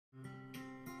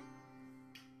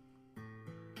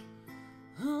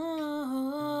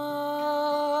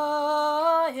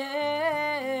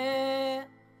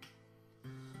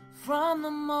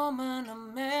the moment I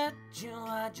met you,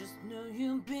 I just knew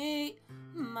you'd be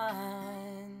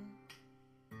mine.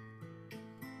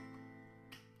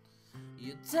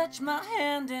 You touched my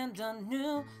hand and I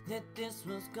knew that this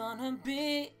was gonna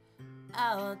be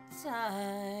our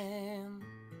time.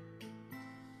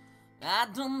 I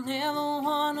don't ever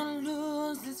wanna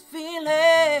lose this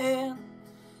feeling.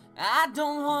 I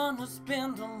don't wanna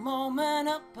spend a moment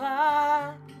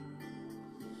apart,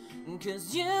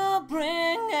 'cause you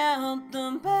bring out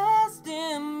the best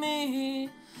in me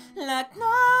like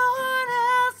no one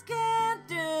else can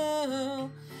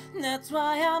do. That's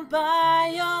why I'm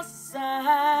by your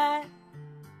side.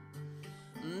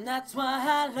 That's why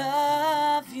I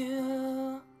love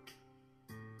you.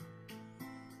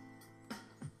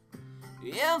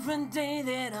 Every day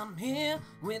that I'm here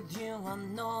with you, I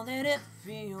know that it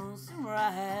feels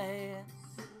right.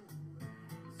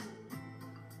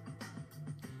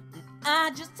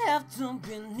 I just have to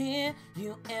be near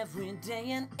you every day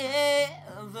and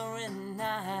every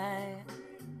night.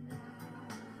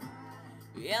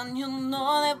 And you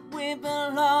know that we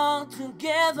belong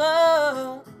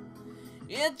together.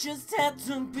 It just had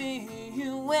to be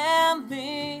you and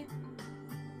me,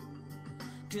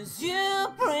 'cause you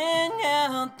bring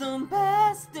out the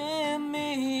best in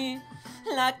me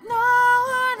like no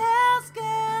one else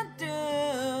can do.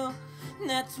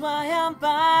 That's why I'm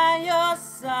by your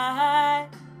side.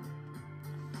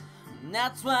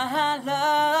 That's why I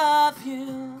love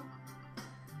you.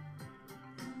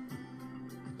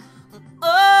 Oh,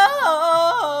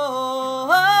 oh,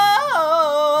 oh,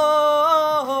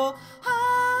 oh,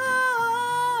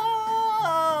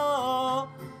 oh.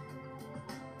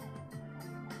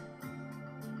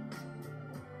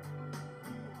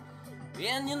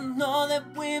 And you know that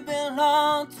we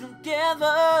belong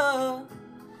together.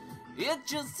 It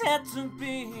just had to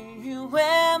be you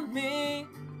and me,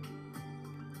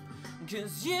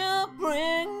 'cause you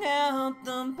bring out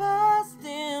the best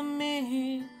in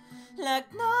me like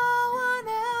no one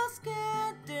else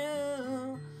can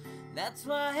do. That's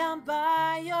why I'm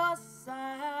by your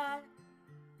side.